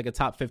of that, he's like a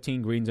top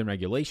 15 greens and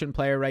regulation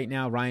player right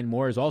now. Ryan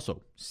Moore is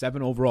also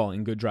 7 overall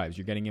in good drives.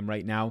 You're getting him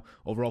right now,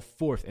 overall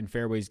 4th in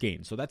fairways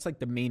gained. So that's like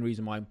the main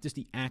reason why, just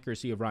the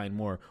accuracy of Ryan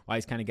Moore, why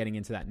he's kind of getting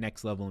into that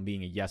next level and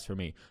being a yes for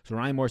me. So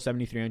Ryan Moore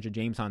 7,300,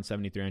 James Hahn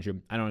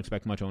 7,300. I don't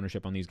expect much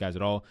ownership on these guys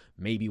at all.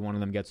 Maybe one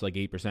of them gets like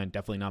 8%,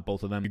 definitely not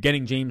both of them. You're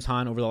getting James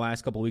Hahn over the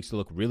last couple of weeks to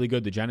look really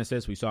good. The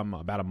Genesis, we saw him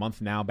about a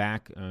month now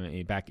back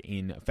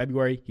in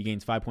February. He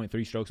gains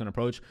 5.3 strokes on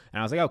approach, and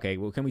I was like, okay,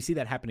 well, can we see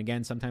that happen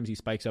again? Sometimes he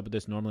spikes up with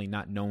this, normally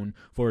not known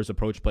for his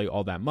approach play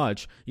all that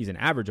much. He's an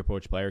average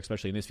approach player,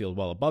 especially in this field,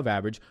 well above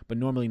average, but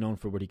normally known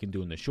for what he can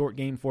do in the short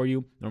game for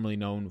you, normally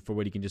known for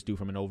what he can just do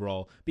from an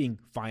overall being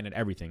fine at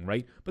everything,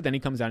 right? But then he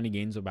comes out and he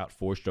gains about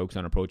 4 strokes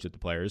on approach at the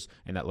Players,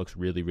 and that looks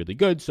really, really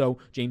good. So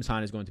James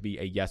Hahn is going to be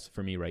a yes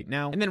for me right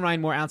now. And then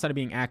Ryan Moore, outside of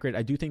being accurate,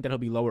 I do think that he'll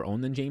be lower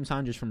owned than James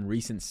Hahn just from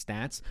recent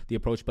stats. The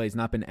approach play has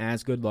not been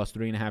as good, lost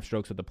 3.5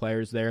 strokes at the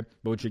Players there,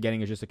 but what you're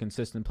getting is just a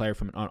consistent player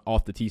from an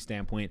off the tee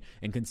standpoint,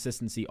 and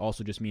consistency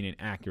also just meaning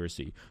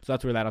accuracy. So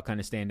that's where that'll kind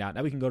of stand out.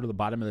 Now we can go to the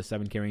bottom of the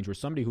 7K range where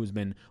somebody who's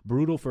been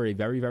brutal for a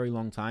very, very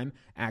long time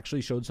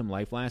actually showed some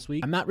life last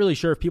week. I'm not really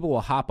sure if people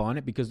will hop on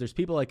it because there's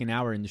people like in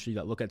our industry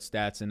that look at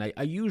stats, and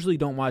I usually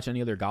don't watch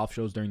any other golf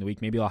shows during the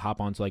week. Maybe I'll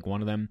hop onto like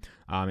one of them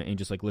and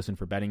just like listen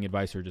for betting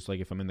advice, or just like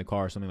if I'm in the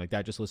car or something like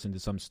that, just listen to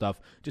some stuff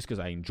just because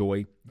I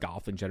enjoy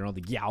golf in general,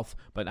 the golf,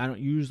 but I don't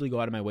usually go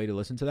out of my way to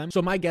listen to them.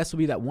 So my guess will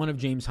be that one of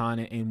James Hahn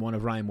and one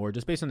of Ryan Moore,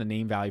 just based on the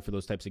name value for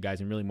those types of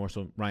guys, and really more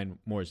so Ryan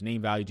Moore's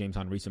name value, James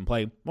Hahn recent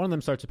play, one of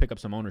them starts to pick up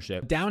some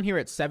ownership. Down here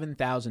at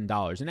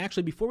 $7,000, and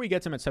actually before we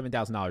get to him at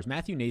 $7,000,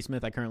 Matthew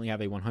Naismith I currently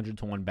have a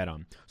 100-1 bet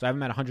on. So I have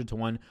him at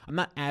 100-1. I'm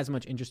not as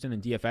much interested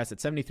in DFS.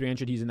 At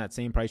 7,300, he's in that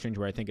same price range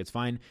where I think it's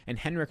fine. And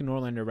Henrik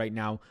Norlander right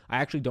now, I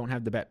actually don't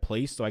have the bet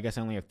placed, so I guess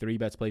I only have 3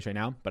 bets placed right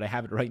now, but I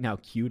have it right now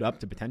queued up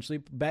to potentially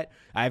bet.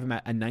 I have him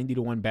at a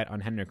 90-1 bet on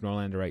Henrik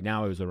Norlander right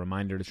now. It was a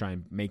reminder to try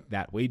and make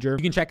that wager.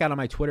 You can check out on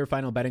my Twitter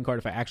final betting card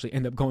if I actually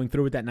end up going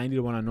through with that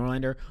 90-1 on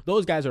Norlander.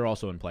 Those guys are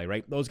also in play,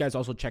 right? Those guys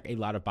also check a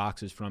lot of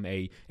boxes from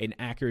an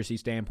accuracy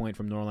standpoint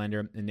from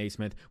Norlander and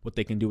Naismith, what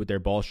they can do with their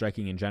ball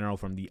striking in general,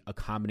 from a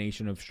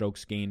combination of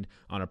strokes gained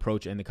on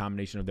approach and the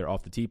combination of their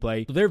off the tee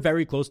play. So they're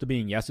very close to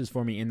being yeses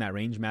for me in that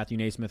range, Matthew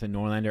Naismith and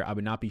Norlander. I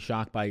would not be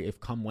shocked by if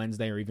come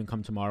Wednesday or even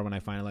come tomorrow when I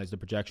finalize the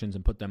projections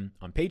and put them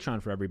on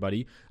Patreon for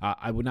everybody,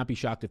 I would not be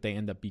shocked if they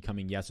end up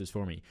becoming yeses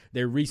for me.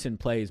 Their recent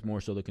play is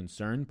more so the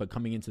concern, but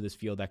coming into this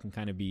field, that can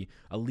kind of be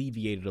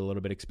alleviated a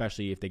little bit,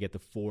 especially if they get the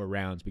 4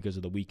 rounds because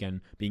of the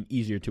weekend being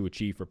easier to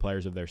achieve for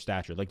players of their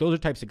stature. Like, those are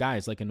types of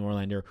guys like a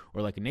Norlander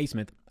or like a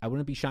Naismith. I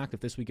wouldn't be shocked if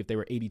this week if they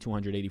were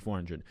 $8,200,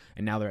 $8,400,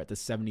 and now they're at the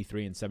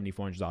 $7,300 and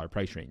 $7,400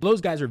 price range.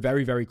 Those guys are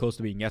very, very close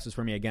to being yeses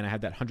for me. Again, I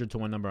had that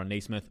 100-1 number on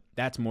Naismith.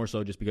 That's more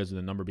so just because of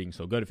the number being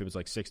so good. If it was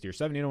like 60 or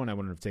 70 to 1, I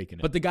wouldn't have taken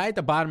it. But the guy at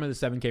the bottom of the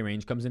 7K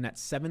range comes in at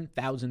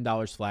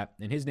 $7,000 flat,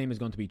 and his name is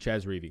going to be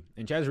Chez Reavie.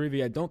 And Chez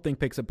Reavie, I don't think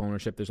picks up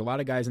ownership. There's a lot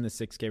of guys in the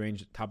 6K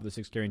range, top of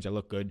the 6K range, that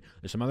look good.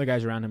 There's some other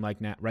guys around him like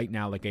right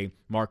now, like a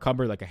Mark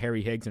Hubbard, like a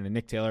Harry Higgs, and a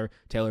Nick Taylor.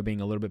 Taylor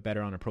being a little bit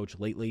better on approach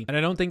lately. And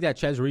I don't think that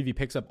Chez Reavie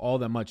picks up all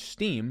that much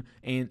steam.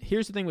 And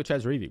here's the thing with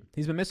Chez Reavie.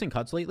 He's been missing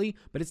cuts lately,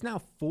 but it's now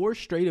 4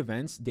 straight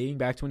events dating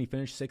back to when he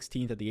finished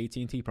 16th at the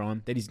AT&T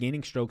Pro-Am that he's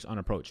gaining strokes on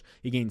approach.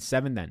 He gained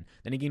 7 then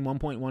he gained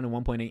 1.1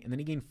 and 1.8, and then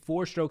he gained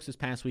 4 strokes this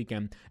past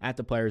weekend at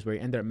the Players where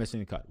he ended up missing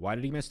the cut. Why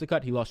did he miss the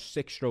cut? He lost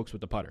 6 strokes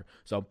with the putter.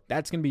 So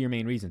that's going to be your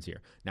main reasons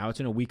here. Now it's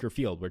in a weaker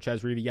field where Chez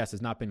Reavie, yes,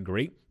 has not been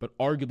great, but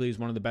arguably is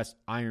one of the best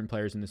iron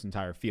players in this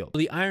entire field. So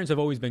the irons have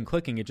always been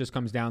clicking. It just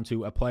comes down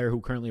to a player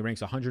who currently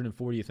ranks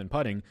 140th in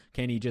putting.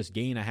 Can he just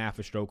gain a half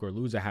a stroke or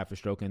lose a half a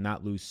stroke and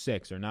not lose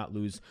 6 or not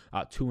lose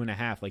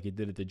 2.5 like he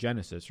did at the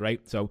Genesis, right?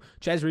 So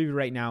Chez Reavie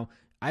right now,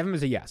 I have him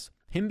as a yes.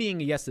 Him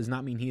being a yes does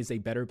not mean he is a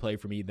better play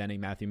for me than a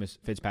Matthew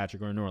Fitzpatrick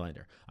or a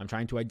Norlander. I'm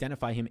trying to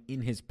identify him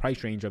in his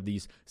price range of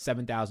these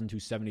 $7,000 to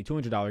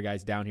 $7,200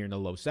 guys down here in the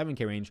low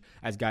 7K range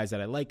as guys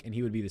that I like, and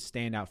he would be the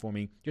standout for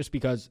me just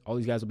because all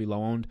these guys will be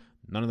low owned.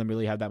 None of them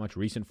really have that much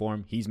recent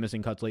form. He's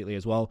missing cuts lately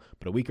as well,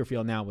 but a weaker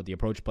field now with the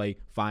approach play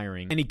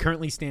firing. And he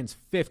currently stands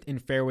 5th in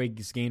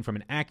fairways gained from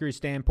an accuracy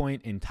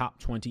standpoint and top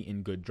 20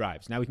 in good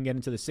drives. Now we can get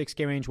into the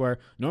 6K range where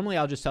normally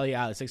I'll just tell you,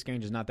 the 6K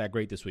range is not that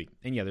great this week.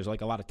 And yeah, there's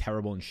like a lot of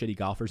terrible and shitty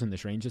golfers in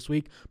this range this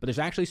week, but there's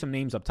actually some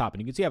names up top.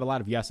 And you can see I have a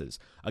lot of yeses.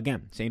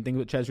 Again, same thing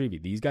with Chez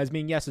Reavie. These guys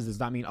being yeses does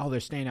not mean, they're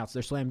standouts,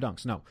 they're slam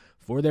dunks. No,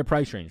 for their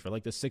price range, for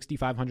like the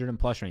 6,500 and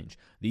plus range,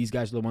 these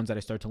guys are the ones that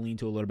I start to lean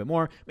to a little bit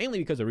more, mainly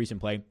because of recent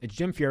play. It's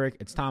Jim Furyk,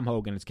 it's Tom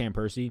Hoge, and it's Cam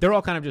Percy. They're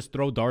all kind of just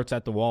throw darts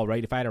at the wall,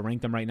 right? If I had to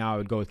rank them right now, I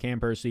would go with Cam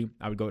Percy.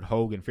 I would go with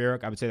Hoge and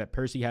Furyk. I would say that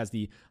Percy has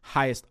the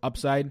highest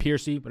upside.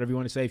 Percy, whatever you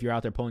want to say, if you're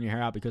out there pulling your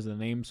hair out because of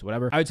the names,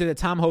 whatever. I would say that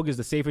Tom Hoge is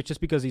the safest just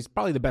because he's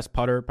probably the best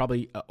putter,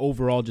 probably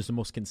overall just the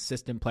most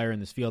consistent player in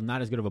this field.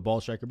 Not as good of a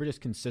ball striker, but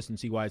just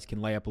consistency-wise can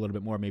lay up a little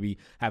bit more, maybe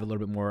have a little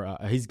bit more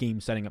his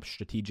game setting up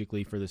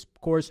strategically for this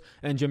course.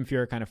 And Jim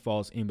Furyk kind of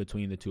falls in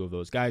between the two of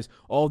those guys.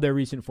 All of their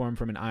recent form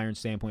from an iron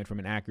standpoint, from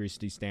an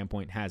accuracy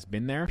standpoint, has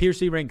been there.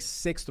 Percy ranks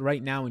 6th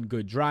right now in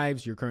good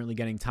drives. You're currently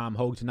getting Tom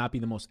Hoge to not be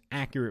the most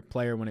accurate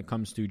player when it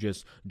comes to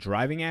just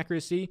driving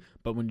accuracy,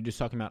 but when you're just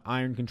talking about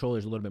iron control,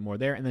 there's a little bit more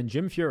there. And then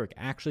Jim Furyk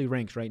actually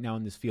ranks right now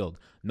in this field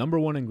number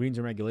 1 in greens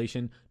and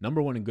regulation,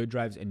 number 1 in good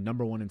drives, and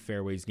number 1 in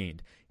fairways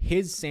gained.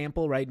 His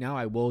sample right now,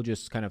 I will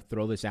just kind of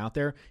throw this out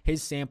there,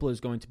 his sample is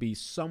going to be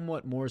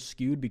somewhat more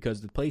skewed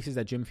because the places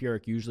that Jim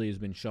Furyk usually has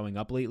been showing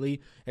up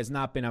lately has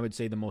not been, I would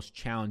say, the most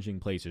challenging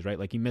places, right?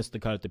 Like he missed the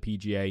cut at the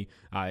PGA,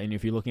 and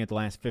if you're looking at the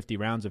last 50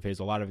 rounds of his,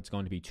 a lot of it's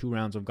going to be 2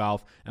 rounds of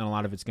golf, and a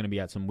lot of it's going to be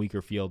at some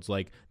weaker fields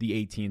like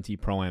the AT&T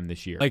Pro-Am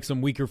this year. Like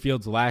some weaker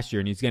fields last year,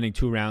 and he's getting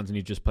 2 rounds, and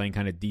he's just playing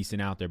kind of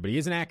decent out there. But he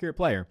is an accurate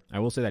player. I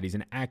will say that. He's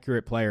an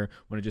accurate player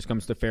when it just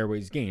comes to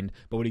fairways gained,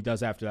 but what he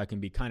does after that can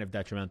be kind of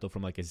detrimental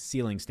from like a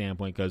ceiling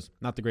standpoint because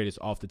not the greatest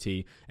off the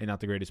tee and not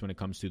the greatest when it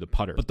comes to the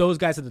putter. But those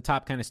guys at the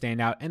top kind of stand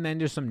out, and then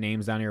there's some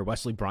names down here.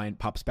 Wesley Bryant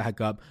pops back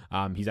up.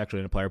 He's actually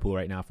in a player pool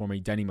right now for me.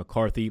 Denny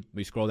McCarthy.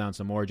 We scroll down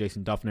some more.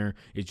 Jason Duffner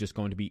is just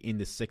going to be in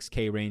the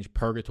 6K range,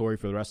 purgatory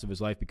for the rest of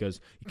his life because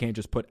you can't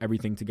just put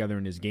everything together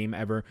in his game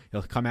ever.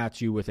 He'll come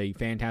at you with a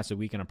fantastic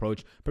weekend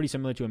approach, pretty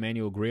similar to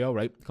Emmanuel Grillo,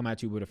 right? Come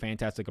at you with a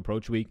fantastic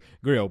approach week.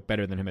 Grillo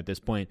better than him at this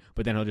point,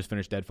 but then he'll just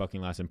finish dead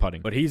fucking last in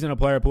putting. But he's in a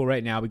player pool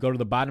right now. We go to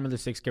the bottom of the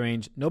 6K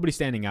range. Nobody's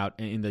standing out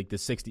in like the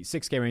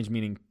 6K range,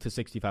 meaning to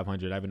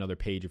 6,500. I have another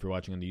page if you're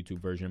watching on the YouTube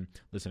version.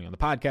 Listening on the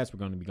podcast, we're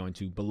going to be going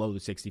to below the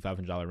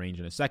 $6,500 range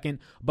in a second.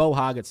 Bo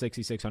Hogg at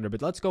 6,600,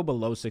 but let's go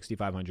below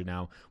 6,500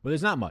 now, where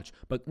there's not much.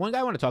 But one guy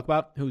I want to talk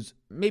about who's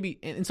maybe,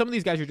 and some of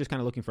these guys you're just kind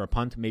of looking for a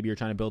punt. Maybe you're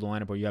trying to build a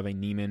lineup where you have a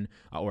Neiman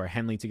or a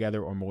Henley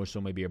together, or more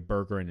so maybe a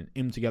Berger and an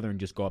Im together and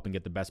just go up and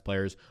get the best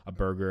players, a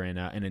Berger and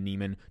a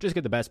Neiman. Just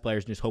get the best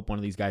players and just hope one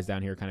of these guys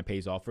down here kind of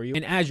pays off for you.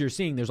 And as you're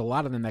seeing, there's a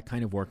lot of them that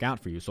kind of work out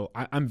for you. So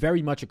I'm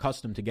very much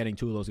accustomed to getting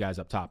 2 of those guys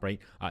up top, right?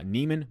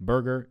 Neiman,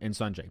 Berger, and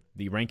Sanjay.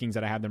 The rankings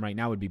that I have them right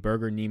now would be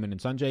Berger, Neiman, and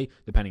Sanjay,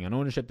 depending on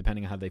ownership,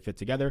 depending on how they fit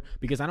together,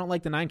 because I don't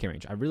like the 9K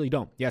range. I really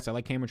don't. Yes, I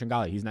like Cameron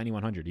Tringale. He's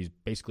 9,100. He's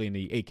basically in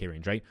the 8K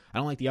range, right? I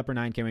don't like the upper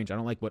 9K range. I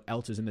don't like what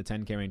else is in the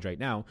 10K range right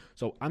now.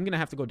 So I'm going to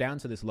have to go down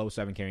to this low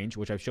 7K range,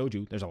 which I've showed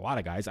you. There's a lot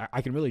of guys.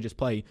 I can really just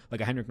play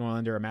like a Henrik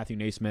Norlander, a Matthew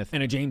Naismith,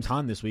 and a James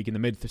Hahn this week in the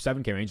mid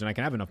 7K range, and I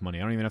can have enough money.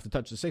 I don't even have to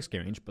touch the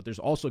 6K range, but there's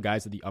also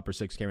guys at the upper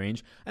 6K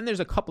range, and there's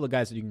a couple of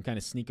guys that you can kind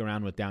of sneak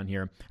around with down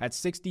here at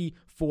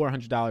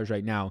 $6,400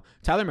 right now.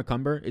 Tyler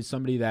McCumber is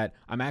somebody that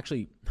I'm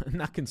actually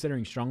not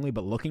considering strongly,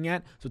 but looking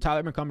at. So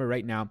Tyler McCumber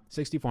right now,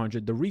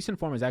 $6,400. The recent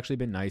form has actually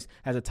been nice.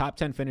 Has a top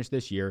 10 finish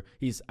this year.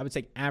 He's, I would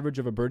say, average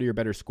of a birdie or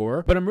better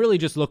scorer, but I'm really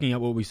just looking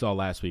at what we saw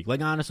last week.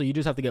 Like, honestly, you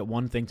just have to get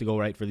one thing to go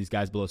right for these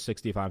guys below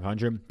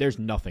 6,500. There's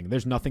nothing.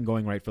 There's nothing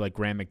going right for like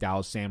Graham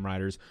McDowell, Sam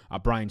Riders,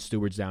 Brian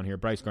Stewart's down here,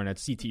 Bryce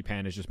Garnett, CT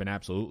Pan has just been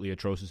absolutely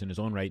atrocious in his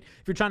own right.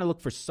 If you're trying to look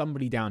for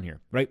somebody down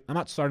here, right? I'm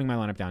not starting my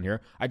lineup down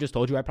here. I just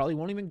told you I probably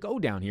won't even go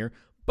down here.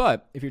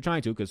 But if you're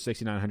trying to, because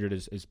 6,900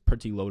 is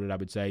pretty loaded, I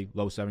would say.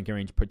 Low 7K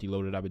range, pretty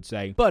loaded, I would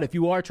say. But if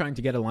you are trying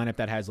to get a lineup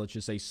that has, let's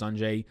just say,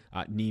 Sanjay,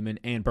 Neiman,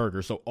 and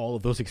Berger, so all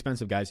of those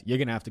expensive guys, you're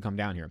going to have to come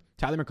down here.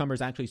 Tyler McCumber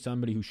is actually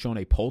somebody who's shown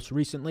a pulse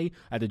recently.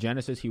 At the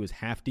Genesis, he was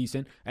half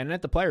decent. And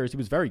at the Players, he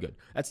was very good.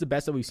 That's the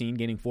best that we've seen,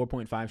 gaining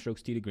 4.5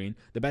 strokes tee to green.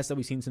 The best that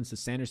we've seen since the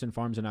Sanderson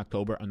Farms in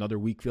October, another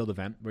weak field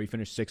event where he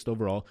finished 6th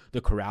overall.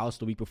 The Corrales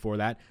the week before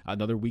that,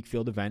 another weak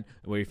field event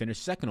where he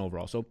finished 2nd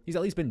overall. So he's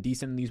at least been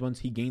decent in these ones.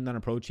 He gained on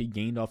approach. He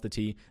gained off the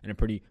tee in a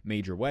pretty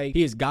major way.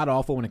 He is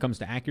god-awful when it comes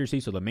to accuracy,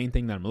 so the main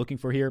thing that I'm looking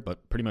for here,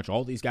 but pretty much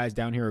all these guys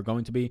down here are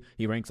going to be,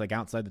 he ranks like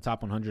outside the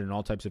top 100 in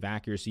all types of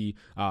accuracy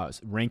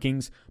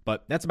rankings,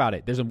 but that's about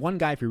it. There's one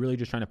guy if you're really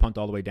just trying to punt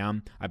all the way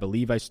down. I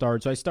believe I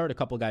start a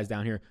couple guys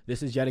down here.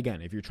 This is yet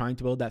again, if you're trying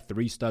to build that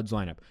 3 studs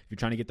lineup, if you're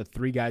trying to get the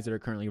 3 guys that are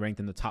currently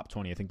ranked in the top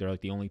 20, I think they're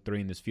like the only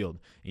 3 in this field,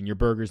 in your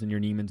Bergers and your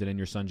Neimans and in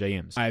your Sanjay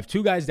Ims. I have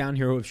 2 guys down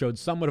here who have showed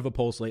somewhat of a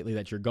pulse lately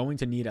that you're going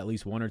to need at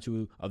least 1 or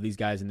 2 of these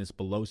guys in this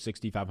below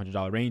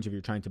 $6,500 range if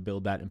you're trying to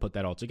build that and put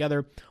that all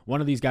together. One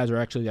of these guys are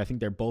actually, I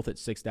think they're both at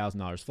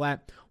 $6,000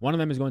 flat. One of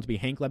them is going to be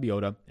Hank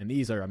Lebioda, and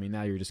these are,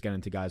 now you're just getting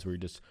into guys where you're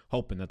just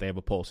hoping that they have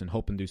a pulse and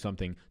hoping to do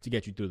something to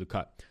get you through the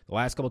cut. The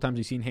last couple times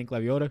you've seen Hank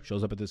Lebioda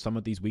shows up at some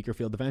of these weaker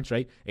field events,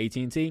 right?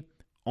 AT&T.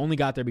 Only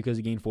got there because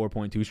he gained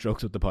 4.2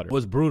 strokes with the putter. It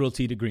was brutal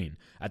tee to green.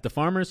 At the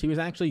Farmers, he was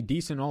actually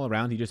decent all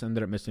around. He just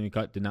ended up missing the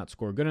cut, did not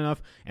score good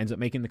enough. Ends up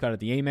making the cut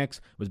at the Amex,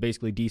 was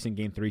basically decent,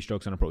 gained 3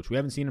 strokes on approach. We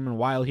haven't seen him in a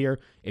while here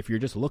if you're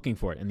just looking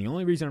for it. And the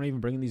only reason I'm even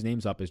bringing these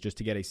names up is just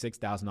to get a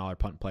 $6,000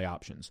 punt play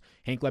options.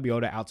 Hank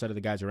Lebioda, outside of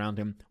the guys around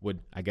him, would,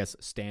 I guess,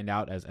 stand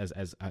out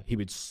as he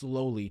would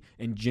slowly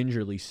and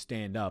gingerly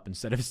stand up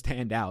instead of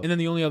stand out. And then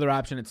the only other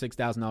option at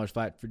 $6,000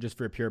 flat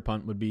for a pure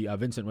punt would be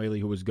Vincent Whaley,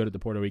 who was good at the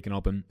Puerto Rican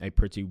Open, a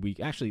pretty weak.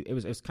 Actually, it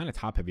was kind of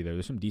top heavy there.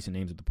 There's some decent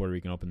names at the Puerto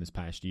Rican Open this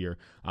past year,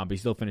 but he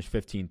still finished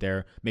 15th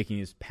there, making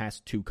his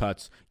past 2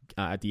 cuts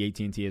at the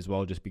AT&T as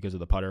well, just because of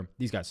the putter.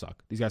 These guys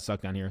suck. These guys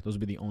suck down here. Those would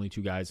be the only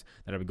 2 guys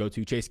that I would go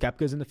to. Chase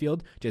Koepka's in the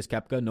field. Chase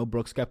Koepka, no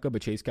Brooks Koepka,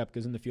 but Chase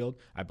Koepka's in the field.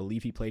 I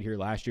believe he played here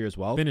last year as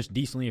well. Finished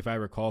decently, if I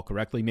recall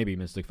correctly. Maybe he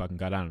missed the fucking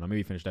cut. I don't know. Maybe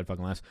he finished dead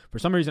fucking last. For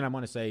some reason, I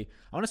want to say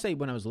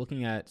when I was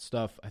looking at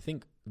stuff, I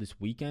think this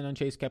weekend on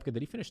Chase Koepka,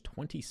 did he finish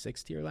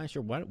 26th here last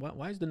year?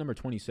 Why is the number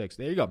 26?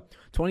 There you go.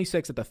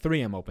 26 at the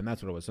 3M Open.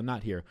 That's what it was. So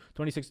not here.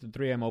 26 at the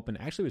 3M Open.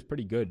 Actually was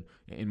pretty good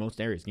in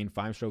most areas. Gained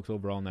 5 strokes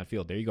overall in that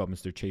field. There you go,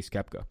 Mr. Chase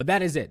Koepka. But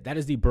that is it. That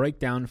is the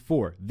breakdown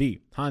for the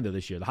Honda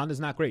this year. The Honda's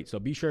not great, so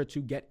be sure to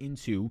get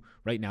into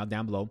right now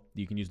down below.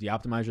 You can use the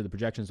optimizer, the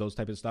projections, those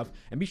type of stuff,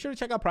 and be sure to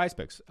check out Prize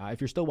Picks. If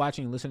you're still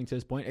watching and listening to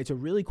this point, it's a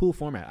really cool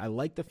format. I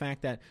like the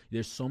fact that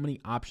there's so many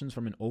options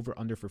from an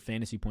over-under for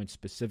fantasy points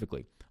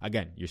specifically.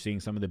 Again, you're seeing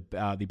some of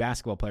the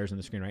basketball players on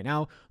the screen right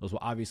now. Those will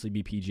obviously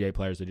be PGA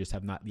players that just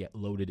have not yet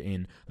loaded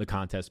in the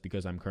contest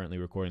because I'm currently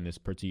recording this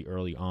pretty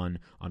early on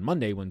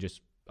Monday when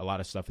just a lot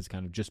of stuff has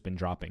kind of just been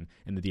dropping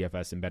in the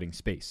DFS and betting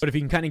space. But if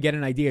you can kind of get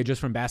an idea just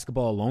from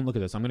basketball alone, look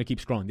at this. I'm going to keep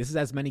scrolling. This is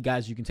as many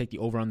guys you can take the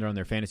over-under on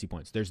their fantasy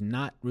points. There's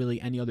not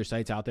really any other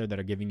sites out there that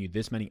are giving you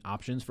this many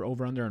options for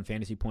over-under on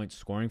fantasy points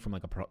scoring from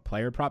like a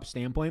player prop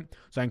standpoint.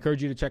 So I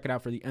encourage you to check it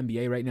out for the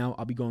NBA right now.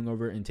 I'll be going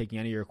over and taking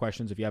any of your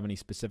questions. If you have any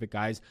specific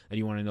guys that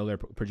you want to know their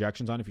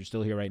projections on, if you're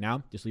still here right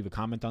now, just leave a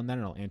comment on that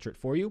and I'll answer it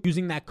for you.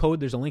 Using that code,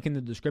 there's a link in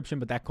the description,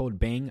 but that code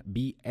BANG,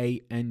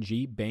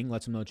 B-A-N-G, BANG,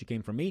 lets them know that you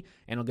came from me,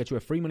 and I'll get you a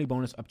free money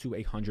bonus up to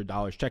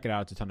 $100. Check it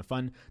out. It's a ton of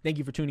fun. Thank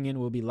you for tuning in.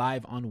 We'll be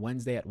live on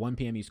Wednesday at 1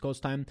 p.m. East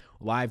Coast time,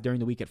 live during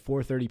the week at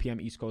 4:30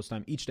 p.m. East Coast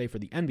time each day for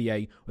the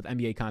NBA, with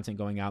NBA content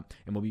going out.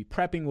 And we'll be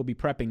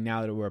prepping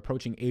now that we're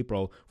approaching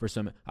April for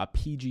some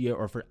PGA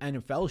or for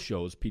NFL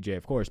shows, PGA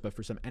of course, but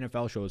for some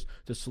NFL shows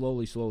to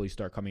slowly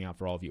start coming out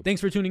for all of you.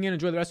 Thanks for tuning in.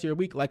 Enjoy the rest of your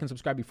week. Like and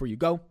subscribe before you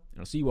go, and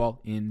I'll see you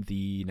all in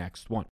the next one.